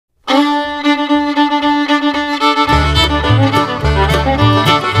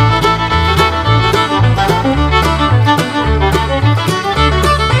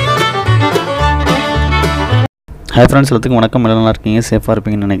Hi friends, எல்லாத்துக்கும் வணக்கம். எல்லாம் நல்லா இருக்கீங்க, சேஃபாக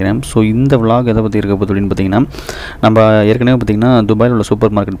இருப்பீங்கன்னு நினைக்கிறேன். ஸோ இந்த vlog எதை பற்றி இருக்க போகுது அப்படின்னு பார்த்தீங்கன்னா, நம்ம ஏற்கனவே பார்த்தீங்கன்னா துபாயில் உள்ள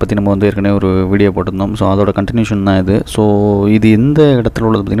சூப்பர் மார்க்கெட் பற்றி நம்ம வந்து ஏற்கனவே ஒரு வீடியோ போட்டிருந்தோம். ஸோ அதோட கண்டினியூஷன் தான் இது. ஸோ இது எந்த இடத்துல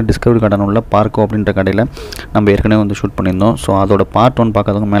உள்ளது பார்த்தீங்கன்னா, டிஸ்கவரி கார்டன் உள்ள பார்க்கோ அப்படின்ற கடையில் நம்ம ஏற்கனவே வந்து ஷூட் பண்ணியிருந்தோம். ஸோ அதோட பார்ட் 1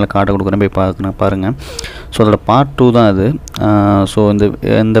 பார்க்காதவங்க மேலே கார்டை கொடுக்குறேன், போய் பாருங்கள். ஸோ அதோட பார்ட் 2 தான் அது. ஸோ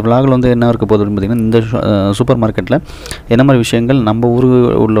இந்த vlogல வந்து என்ன இருக்க போகுது அப்படின்னு பார்த்தீங்கன்னா, இந்த சூப்பர் மார்க்கெட்டில் என்ன மாதிரி விஷயங்கள் நம்ம ஊர்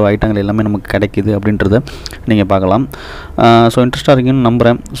உள்ள ஐட்டங்கள் எல்லாமே நமக்கு கிடைக்குது அப்படின்றத நீங்கள் பார்க்கலாம். ஸோ இன்ட்ரெஸ்டாக இருக்குன்னு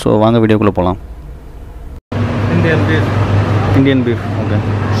நம்புகிறேன். ஸோ வாங்க வீடியோக்குள்ளே போகலாம். Indian beef okay.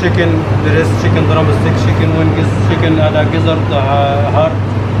 chicken breast, chicken drumstick, chicken wings, chicken gizzard, heart,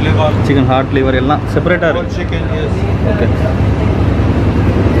 liver. Chicken heart liver எல்லாம் செப்பரேட்டாக இருக்குது. Chicken is okay.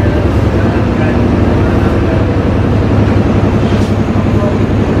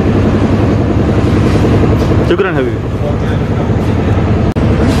 Sukran heavy.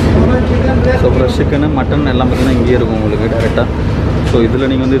 So fresh chicken mutton எல்லாம் பார்த்திங்கன்னா இங்கேயே இருக்கும் உங்களுக்கு டேரெக்டாக. ஸோ இதில்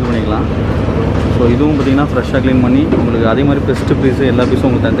நீங்கள் வந்து இது பண்ணிக்கலாம். ஸோ இதுவும் பார்த்திங்கன்னா ஃப்ரெஷ்ஷாக க்ளீன் பண்ணி உங்களுக்கு அதே மாதிரி பெஸ்ட்டு பீஸு எல்லா பீஸும்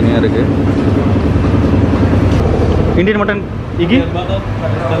உங்களுக்கு தனித்தனியாக இருக்குது. Indian mutton இகி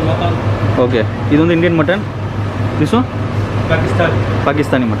okay. இது வந்து இந்தியன் மட்டன், பீஸும்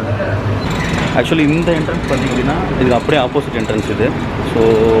பாகிஸ்தானி மட்டன். ஆக்சுவலி இந்த என்ட்ரன்ஸ் பார்த்திங்க அப்படின்னா இதுக்கு அப்படியே ஆப்போசிட் என்ட்ரன்ஸ் இது. ஸோ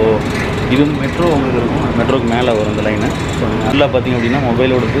இது வந்து மெட்ரோ உங்களுக்கு இருக்கும், மெட்ரோக்கு மேலே வரும் இந்த லைனு. ஸோ நல்லா பார்த்திங்க அப்படின்னா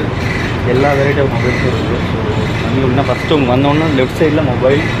மொபைலோடது எல்லா வெரைட்டி ஆஃப் மொபைல்ஸும் இருக்குது. ஸோ வந்து அப்படின்னா ஃபஸ்ட்டு அவங்க வந்தோன்னா லெஃப்ட் சைடில்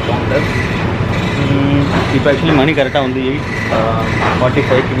மொபைல் கவுண்டர். இப்போ ஆக்சுவலி மணி கரெக்டாக வந்து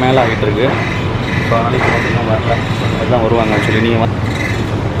 8:45க்கு மேலே ஆகிட்டு இருக்கு. ஸோ நாளைக்கு பார்த்தீங்கன்னா வரல, அதுதான் வருவாங்க ஆக்சுவலி. நீங்கள்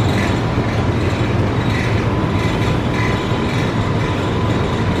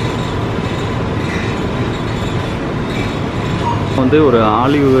வந்து ஒரு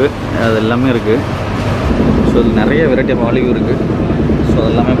ஆலிவ் அது எல்லாமே இருக்குது. ஸோ இது நிறைய வெரைட்டி ஆஃப் ஆலிவ் இருக்குது. ஸோ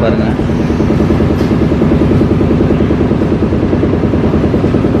அதெல்லாமே பாருங்கள்.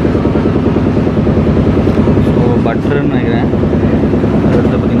 ஸோ பட்டருன்னு நினைக்கிறேன்.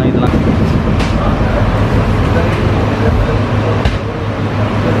 அடுத்து பார்த்திங்கன்னா இதெல்லாம்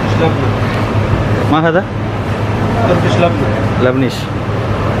மாஹதா லெபனிஷ்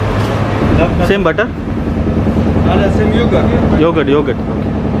same butter. هذا سم يوغurt. يوغurt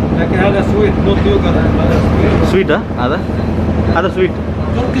لكن هذا سويت نوت يوغurt. هذا سويت هذا سويت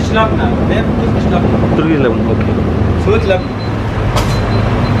تركيش لبنة. تركيش لبنة. Turkish லெபன் okay. سويت لبنة.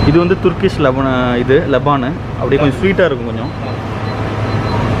 இது வந்து துர்க்கிஷ் லெபன், இது லெபானு. அப்படியே கொஞ்சம் ஸ்வீட்டாக இருக்கும் கொஞ்சம்.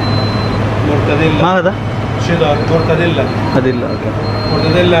 مورتاديلا. மாஹதா شيدر. مورتاديلا. அது இல்லை okay.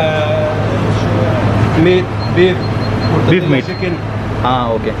 مورتاديلا ميت بيف. Beef meat. chicken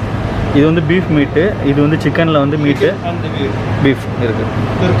okay. இது வந்து பீஃப் மீட்டு, இது வந்து சிக்கனில் வந்து மீட்டு and beef. பீஃப் இருக்குது.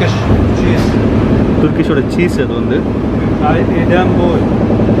 Turkish cheese. துர்க்கிஷோட சீஸ் அது வந்து idam bol.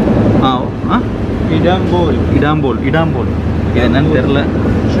 idam bol. இடாம்போல் இது என்னன்னு தெரில.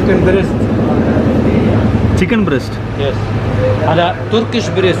 chicken breast. Chicken breast. yes. هذا Turkish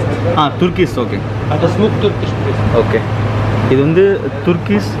breast. Turkish okay. هذا smoked Turkish breast. Okay. இது வந்து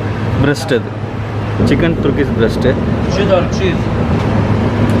துர்க்கிஷ் பிரெஸ்ட், அது chicken Turkish breast. cheddar cheese.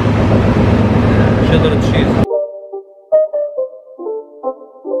 cheddar cheese.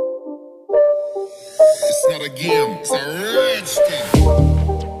 It's not a game, it's a rich thing.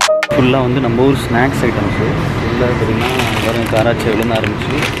 ஃபுல்லாக வந்து நம்ம ஊர் ஸ்நாக்ஸ் ஐட்டம்ஸு ஃபுல்லாக பார்த்திங்கன்னா வரும். காராச்சேவிலேருந்து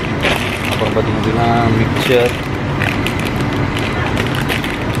ஆரம்பிச்சு அப்புறம் பார்த்திங்க அப்படின்னா மிக்சர்,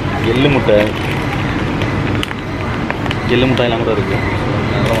 எள்ளு மிட்டாயெல்லாம் கூட இருக்குது.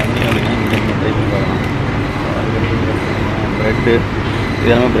 அதெல்லாம் வந்தீங்க அப்படின்னா இங்கே ட்ரை பண்ணி பார்க்கலாம். ப்ரெட்டு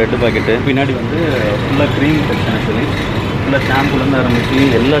இதெல்லாமே ப்ரெட்டு பாக்கெட்டு. பின்னாடி வந்து ஃபுல்லாக க்ரீம் செக்ஷன். ஆக்சுவலி ஃபுல்லாக ஷாம்புலேருந்து ஆரம்பித்து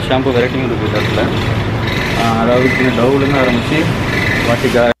எல்லா ஷாம்பு வெரைட்டியும் இருக்குது இடத்துல. அதாவது பின்ன டவ்லேருந்து ஆரம்பித்து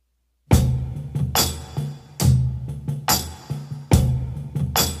வாட்டிக்கா.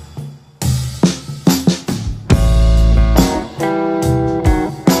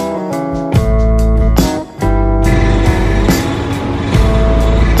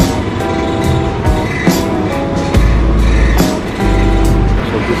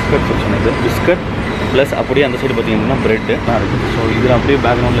 பிஸ்கட் செக்ஷன் இது. பிஸ்கட் ப்ளஸ் அப்படியே அந்த சைடு பார்த்திங்கன்னா ப்ரெட்டு தான் இருக்குது. ஸோ இதில் அப்படியே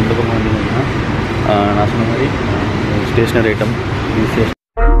பேக்ரவுண்டில் எந்த பக்கம் வந்தீங்கன்னா நான் சொன்ன மாதிரி ஸ்டேஷ்னரி ஐட்டம் இது.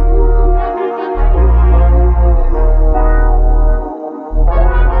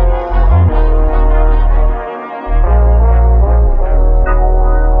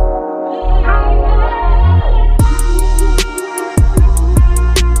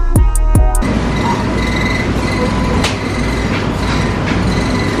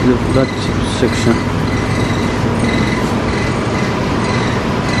 இது ஃபுல்லாக chips section.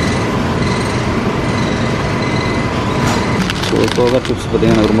 So Ghogha chips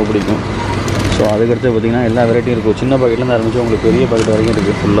பார்த்திங்கன்னா எனக்கு ரொம்ப பிடிக்கும். ஸோ ஸோ அதுக்கடுத்து பார்த்திங்கன்னா எல்லா வெரைட்டியும் இருக்கும். சின்ன பாக்கெட்லேருந்து ஆரம்பித்து உங்களுக்கு பெரிய பாக்கெட் வரைக்கும்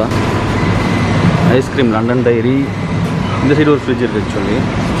இருக்குது. ஃபுல்லாக ஐஸ்கிரீம், லண்டன் டைரி. இந்த சைடு ஒரு ஃப்ரிட்ஜ் இருக்குது ஆக்சுவலி.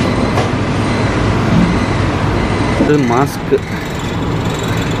 இது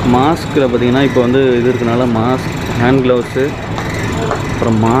மாஸ்கில் பார்த்திங்கன்னா இப்போ வந்து இது இருக்கனால மாஸ்க், ஹேண்ட் க்ளவுஸு,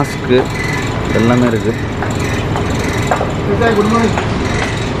 அப்புறம் மாஸ்க்கு எல்லாமே இருக்குது.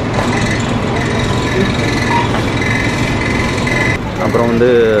 அப்புறம்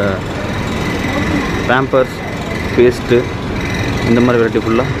வந்து பேம்பர்ஸ், பேஸ்ட்டு, இந்த மாதிரி வெரைட்டி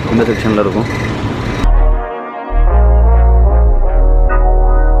ஃபுல்லாக இந்த செக்ஷனில் இருக்கும்.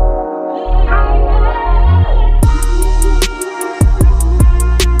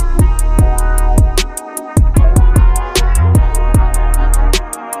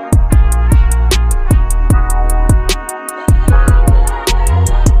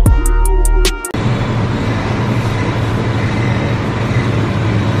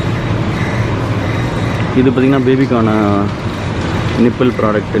 இது பார்த்திங்கன்னா பேபிக்கான நிப்பிள்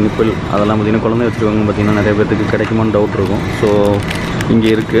ப்ராடக்ட், அதெல்லாம் பார்த்திங்கன்னா குழந்தை வச்சுருக்கவங்க பார்த்திங்கன்னா நிறைய பேர்த்துக்கு கிடைக்குமான்னு டவுட் இருக்கும். ஸோ இங்கே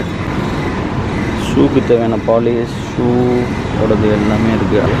இருக்குது. ஷூக்கு தேவையான பாலிஷ், ஷூவோடது எல்லாமே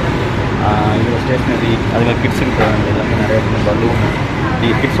இருக்குது. இதில் ஸ்டேஷ்னரி, அதுமாதிரி கிட்ஸுக்கு தேவையான எல்லாமே நிறையா இருக்குது. பலூன்,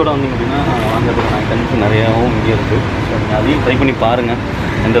 நீங்கள் கிட்ஸோட வந்தீங்க அப்படின்னா வாங்கிறதுக்கான ஐட்டம்ஸ் நிறையாவும் இங்கே இருக்குது. ஸோ நீங்கள் அதையும் ட்ரை பண்ணி பாருங்கள்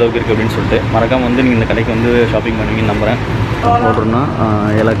எந்த அளவுக்கு இருக்குது அப்படின்னு சொல்லிட்டு. மறக்காமல் வந்து நீங்கள் இந்த கடைக்கு வந்து ஷாப்பிங் பண்ணுவீங்கன்னு நம்புகிறேன். பவுடர்னா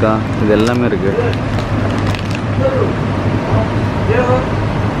ஏலக்காய், இது எல்லாமே இருக்குது.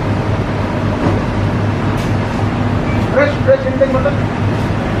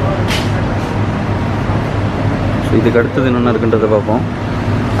 ஸோ இதுக்கு அடுத்தது என்னென்ன இருக்குன்றதை பார்ப்போம்.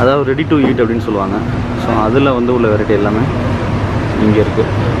 அதாவது ரெடி டு ஈட் அப்படின்னு சொல்லுவாங்க. ஸோ அதில் வந்து உள்ள வெரைட்டி எல்லாமே இங்கே இருக்குது.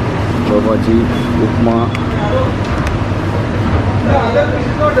 பஜ்ஜி, உப்மா,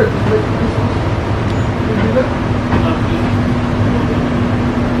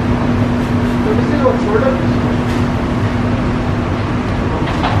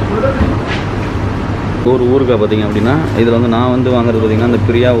 ஒரு ஊறுகாய் பார்த்திங்க அப்படின்னா இதில் வந்து நான் வந்து வாங்குறது பார்த்திங்கன்னா அந்த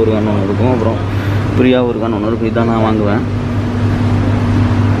பிரியா ஊறுகான்னு ஒன்று இருக்கும். அப்புறம் பிரியா ஊறுகான்னு ஒன்று இருக்கும். இதான் நான் வாங்குவேன்.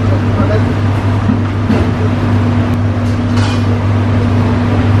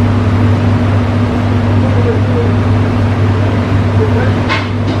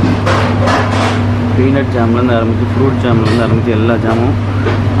 பீனட் ஜாம்லேருந்து ஆரம்பித்து ஃப்ரூட் ஜாம்லேருந்து ஆரம்பித்து எல்லா ஜாமும்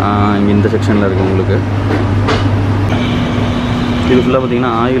இங்கே இந்த செக்ஷனில் இருக்குது உங்களுக்கு. இது ஃபுல்லாக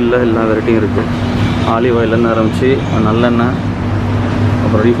பார்த்திங்கன்னா ஆயிலில் எல்லா வெரைட்டியும் இருக்குது. ஆலிவ் ஆயிலேருந்து ஆரம்பித்து நல்லெண்ணெய்,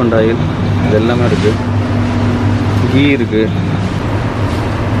 அப்புறம் ரீஃபண்ட் ஆயில், இது எல்லாமே இருக்குது. கீ இருக்குது.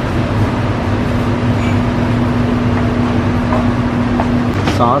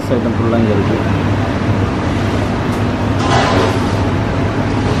 சாஸ் ஐட்டம் ஃபுல்லாக இங்கே இருக்குது.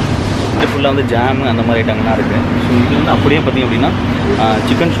 இது ஃபுல்லாக வந்து ஜாமு அந்த மாதிரி ஐட்டங்கள்லாம் இருக்குது. ஸோ இது வந்து அப்படியே பார்த்திங்க அப்படின்னா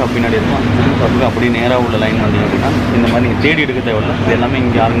சிக்கன் ஷாப் பின்னாடி இருக்கும். அந்த சிக்கன் ஷாப்புக்கு அப்படியே நேராக உள்ள லைன் வந்தீங்க அப்படின்னா இந்த மாதிரி நீங்கள் தேடி எடுக்க தேவையில்லை. இது எல்லாமே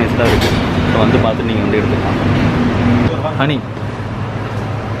இங்கே ஆர்கனைஸ்டாக இருக்குது. ஸோ வந்து பார்த்து நீங்கள் வந்து எடுத்துக்கலாம். ஹனி,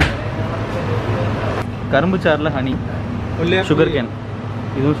 கரும்பு சாறில் ஹனி, சுகர் கேன்,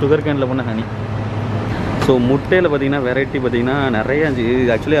 இதுவும் சுகர் கேனில் பண்ண ஹனி. ஸோ முட்டையில் பார்த்திங்கன்னா வெரைட்டி பார்த்திங்கன்னா நிறையா இருந்துச்சு.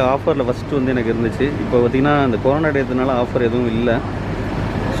 இது ஆக்சுவலி ஆஃபரில் ஃபஸ்ட்டு வந்து எனக்கு இருந்துச்சு. இப்போ பார்த்திங்கன்னா இந்த கொரோனா டேத்துனால ஆஃபர் எதுவும் இல்லை.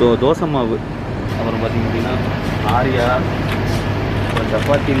 ஸோ தோசை மாவு, அப்புறம் பார்த்திங்க அப்படின்னா ஆரியா, அப்புறம்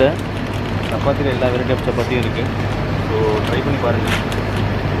சப்பாத்தியில் எல்லா வெரைட்டி ஆஃப் சப்பாத்தியும் இருக்குது. ஸோ ட்ரை பண்ணி பாருங்கள்.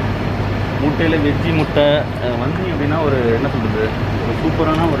 முட்டையில் வெஜ்ஜி முட்டை வந்தீங்க அப்படின்னா ஒரு என்ன சொல்கிறது, ஒரு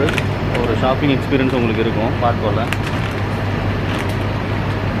சூப்பரான ஒரு ஷாப்பிங் எக்ஸ்பீரியன்ஸ் உங்களுக்கு இருக்கும். பார்க்கோல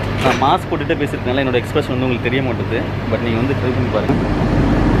நான் மாஸ்க் போட்டுகிட்டே பேசியிருக்கேன்ல, என்னோடய எக்ஸ்பிரஷன் வந்து உங்களுக்கு தெரிய மாட்டேது. பட் நீங்கள் வந்து ட்ரை பண்ணி பாருங்கள்.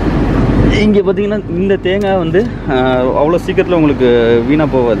 இங்கே பார்த்தீங்கன்னா இந்த தேங்காய் வந்து அவ்வளோ சீக்கிரத்தில் உங்களுக்கு வீணாக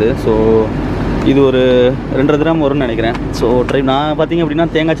போகாது. ஸோ இது ஒரு 2.5 கிராம் வரும்னு நினைக்கிறேன். ஸோ நான் பார்த்திங்க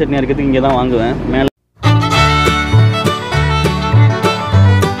அப்படின்னா தேங்காய் சட்னி அரைக்கிறதுக்கு இங்கே தான் வாங்குவேன். மேலே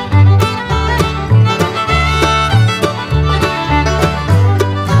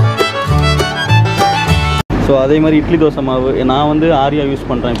ஸோ அதே மாதிரி இட்லி தோசை மாவு நான் வந்து ஆரியா யூஸ்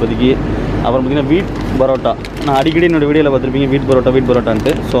பண்ணுறேன் இப்போதைக்கு. அப்புறம் பார்த்திங்கன்னா வீட் பரோட்டா, நான் அடிக்கடி என்னோடய வீடியோவில் பார்த்துருப்பீங்க வீட்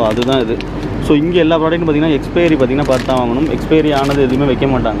பரோட்டான்ட்டு. ஸோ அதுதான் இது. ஸோ இங்கே எல்லா ப்ராடக்ட்டும் பார்த்திங்கன்னா எக்ஸ்பைரி பார்த்திங்கன்னா பார்த்து தான் வாங்கணும். எக்ஸ்பைரி ஆனது எதுவுமே வைக்க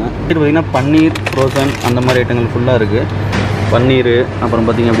மாட்டாங்க. இது பார்த்திங்கன்னா பன்னீர், ஃப்ரோசன் அந்த மாதிரி ஐட்டங்கள் ஃபுல்லாக இருக்குது. பன்னீர், அப்புறம்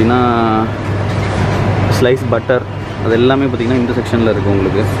பார்த்திங்க அப்படின்னா ஸ்லைஸ் பட்டர், அது எல்லாமே பார்த்திங்கன்னா இந்த செக்ஷனில் இருக்குது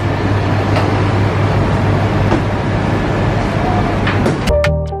உங்களுக்கு.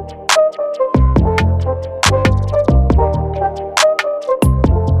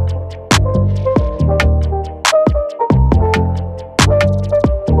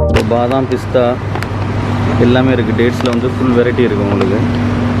 பாதாம், பிஸ்தா எல்லாமே இருக்குது. டேட்ஸில் வந்து ஃபுல் வெரைட்டி இருக்குது உங்களுக்கு.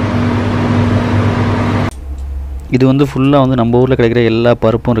 இது வந்து ஃபுல்லாக வந்து நம்ம ஊரில் கிடைக்கிற எல்லா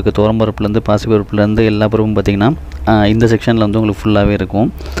பருப்பும் இருக்குது. துவரம்பருப்புலேருந்து பாசிப்பருப்புலேருந்து எல்லா பருப்பும் பார்த்திங்கன்னா இந்த செக்ஷனில் வந்து உங்களுக்கு ஃபுல்லாகவே இருக்கும்.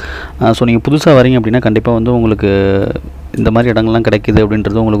 ஸோ நீங்கள் புதுசாக வரீங்க அப்படின்னா கண்டிப்பாக வந்து உங்களுக்கு இந்த மாதிரி இடங்கள்லாம் கிடைக்கிது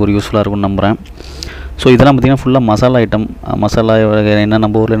அப்படின்றது உங்களுக்கு ஒரு யூஸ்ஃபுல்லாக இருக்கும்னு நம்புகிறேன். ஸோ இதெல்லாம் பார்த்திங்கன்னா ஃபுல்லாக மசாலா ஐட்டம். மசாலா என்ன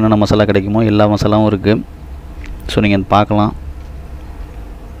நம்ம ஊரில் என்னென்ன மசாலா கிடைக்குமோ எல்லா மசாலாவும் இருக்குது. ஸோ நீங்கள் பார்க்கலாம்.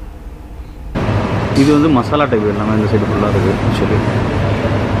 இது வந்து மசாலா டைப் எல்லாமே இந்த சைடு ஃபுல்லாக இருக்குது. ஆக்சுவலி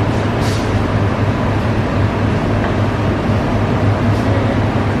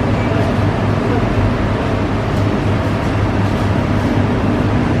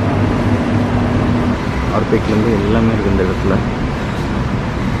ஆர்பேக்லேருந்து எல்லாமே இருக்குது இந்த இடத்துல.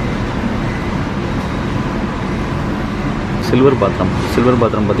 சில்வர்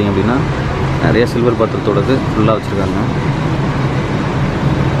பாத்திரம் பார்த்திங்க அப்படின்னா நிறைய சில்வர் பாத்திரத்தோடது ஃபுல்லாக வச்சுருக்காங்க.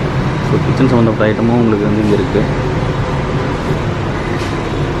 ஸோ கிச்சன் சம்மந்தப்பட்ட ஐட்டமும் உங்களுக்கு வந்து இங்கே இருக்குது.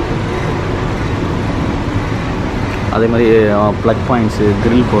 அதே மாதிரி ப்ளக் பாயிண்ட்ஸு,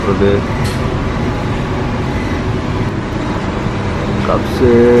 கிரில் போடுறது, cups,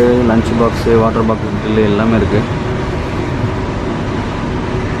 lunch box, water box grill எல்லாமே இருக்குது.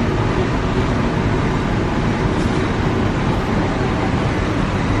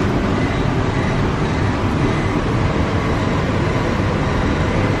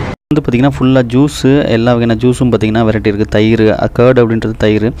 வந்து பார்த்திங்கன்னா ஃபுல்லாக ஜூஸு, எல்லா வகையான ஜூஸும் பார்த்திங்கன்னா வெரைட்டி இருக்குது. தயிர், கர்டு அப்படின்றது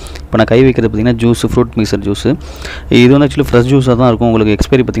தயிர். இப்போ நான் கை வைக்கிறது பார்த்திங்கன்னா ஜூஸு, ஃப்ரூட் மிக்சர் ஜூஸு. இது வந்து ஆக்சுவலி ஃப்ரெஷ் ஜூஸாக தான் இருக்கும். உங்களுக்கு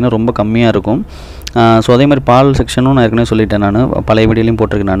எக்ஸ்பைரி பார்த்திங்கன்னா ரொம்ப கம்மியாக இருக்கும். ஸோ அதே மாதிரி பால் செக்ஷனும் நான் ஏற்கனவே சொல்லிட்டேன். நான் பழைய வீடியோலையும்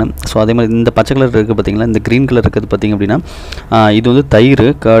போட்டிருக்கேன் நான். ஸோ அதே மாதிரி இந்த பச்சை கலர் இருக்குது பார்த்திங்களா, இந்த க்ரீன் கலர் இருக்கிறது பார்த்திங்க அப்படின்னா இது வந்து தயிர்,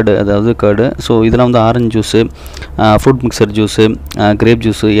 கர்டு, அதாவது கர்டு. ஸோ இதெல்லாம் வந்து orange juice, fruit mixture juice, grape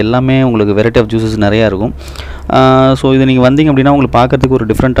juice, எல்லாமே உங்களுக்கு வெரைட்டி ஆஃப் ஜூஸஸ் நிறையா இருக்கும். ஸோ இது நீங்கள் வந்தீங்க அப்படின்னா உங்களுக்கு பார்க்குறதுக்கு ஒரு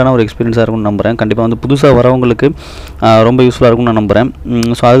டிஃப்ரெண்ட்டான ஒரு எக்ஸ்பீரியன்ஸாக இருக்கும்னு நம்புகிறேன். கண்டிப்பாக வந்து புதுசாக வரவங்களுக்கு ரொம்ப யூஸ்ஃபுல்லாக இருக்கும்னு நான் நம்புகிறேன்.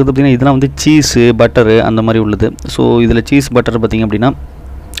 ஸோ அதுக்கு பார்த்திங்கன்னா இதெல்லாம் வந்து சீஸு, பட்டரு அந்த மாதிரி உள்ளது. ஸோ இதில் சீஸ், பட்டர் பார்த்திங்க அப்படின்னா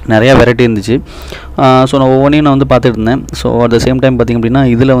நிறையா வெரைட்டி இருந்துச்சு. ஸோ நான் ஒவ்வொன்றையும் நான் வந்து பார்த்துட்டு இருந்தேன். So at the same time பார்த்திங்க அப்படின்னா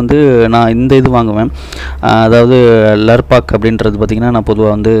இதில் வந்து நான் இந்த இது வாங்குவேன். அதாவது லர்பாக் அப்படின்றது பார்த்திங்கன்னா நான்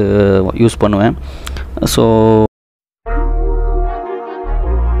பொதுவாக வந்து யூஸ் பண்ணுவேன். ஸோ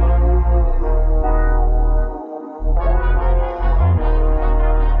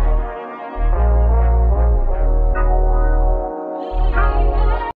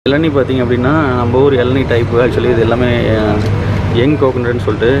இளநீ பார்த்திங்க அப்படின்னா நம்ம ஊர் இளநீ டைப்பு. ஆக்சுவலி இது எல்லாமே யங் கோகோனட்னு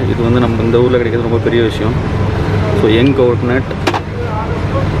சொல்லிட்டு இது வந்து நம்ம இந்த ஊரில் கிடைக்கிறது ரொம்ப பெரிய விஷயம். So young coconut.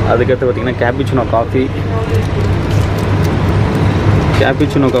 அதுக்கடுத்து பார்த்திங்கன்னா கேப்புச்சினோ காஃபி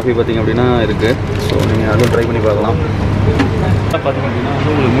பார்த்திங்க அப்படின்னா இருக்குது. ஸோ நீங்கள் அதுவும் ட்ரை பண்ணி பார்க்கலாம். பார்த்திங்க அப்படின்னா வந்து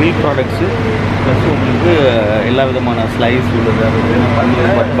உங்களுக்கு மில்க் ப்ராடக்ட்ஸு ப்ளஸ் உங்களுக்கு எல்லா விதமான ஸ்லைஸ் உள்ளது, அது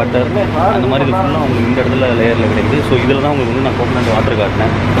பன்னீர், பட்டர் அந்த மாதிரி இது ஃபுல்லாக உங்களுக்கு இந்த இடத்துல லேயரில் கிடைக்குது. ஸோ இதில் தான் உங்களுக்கு வந்து நான் கோகோனட் வாட்டர்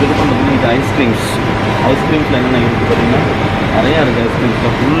காட்டினேன். இதுக்கப்புறம் பார்த்திங்கன்னா இது ஐஸ்கிரீம்ஸில் என்னென்ன இருக்குது பார்த்திங்கன்னா நிறையா இருக்குது.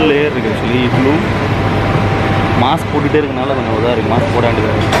 ஐஸ்கிரீம்ஸில் ஃபுல் லேயர் இருக்குது. ஆக்சுவலி ப்ளூ மாஸ்க் போட்டுகிட்டே இருக்கனால கொஞ்சம் இதாக இருக்குது, மாஸ்க் போட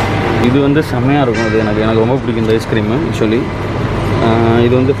வேண்டியது. இது வந்து செம்மையாக இருக்கும். இது எனக்கு ரொம்ப பிடிக்கும் இந்த ஐஸ்கிரீமு. ஆக்சுவலி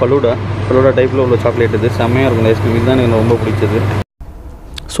இது வந்து ஃபலூடா டைப்பில் உள்ள சாக்லேட். இது செம்மையாக இருக்கும் இந்த ஐஸ்கிரீம். இதுதான் எனக்கு ரொம்ப பிடிச்சது.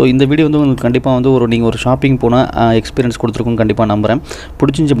 ஸோ இந்த வீடியோ வந்து உங்களுக்கு கண்டிப்பாக வந்து நீங்கள் ஒரு ஷாப்பிங் போனால் எக்ஸ்பீரியன்ஸ் கொடுத்துருக்குன்னு கண்டிப்பாக நம்புகிறேன்.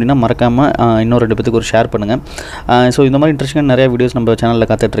 பிடிச்சிருந்துச்சி அப்படின்னா மறக்காமல் இன்னொரு 2 பேத்துக்கு ஒரு ஷேர் பண்ணுங்கள். ஸோ இந்த மாதிரி இன்ட்ரெஸ்டிங்கான நிறையா வீடியோஸ் நம்ம சேனலில்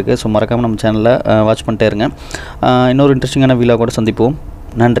காத்துட்ருக்கு. ஸோ மறக்காமல் நம்ம சேனலில் வாட்ச் பண்ணிட்டே இருங்க. இன்னொரு இன்ட்ரெஸ்டிங்கான வீடியோ கூட சந்திப்போம்.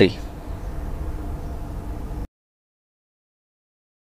 நன்றி.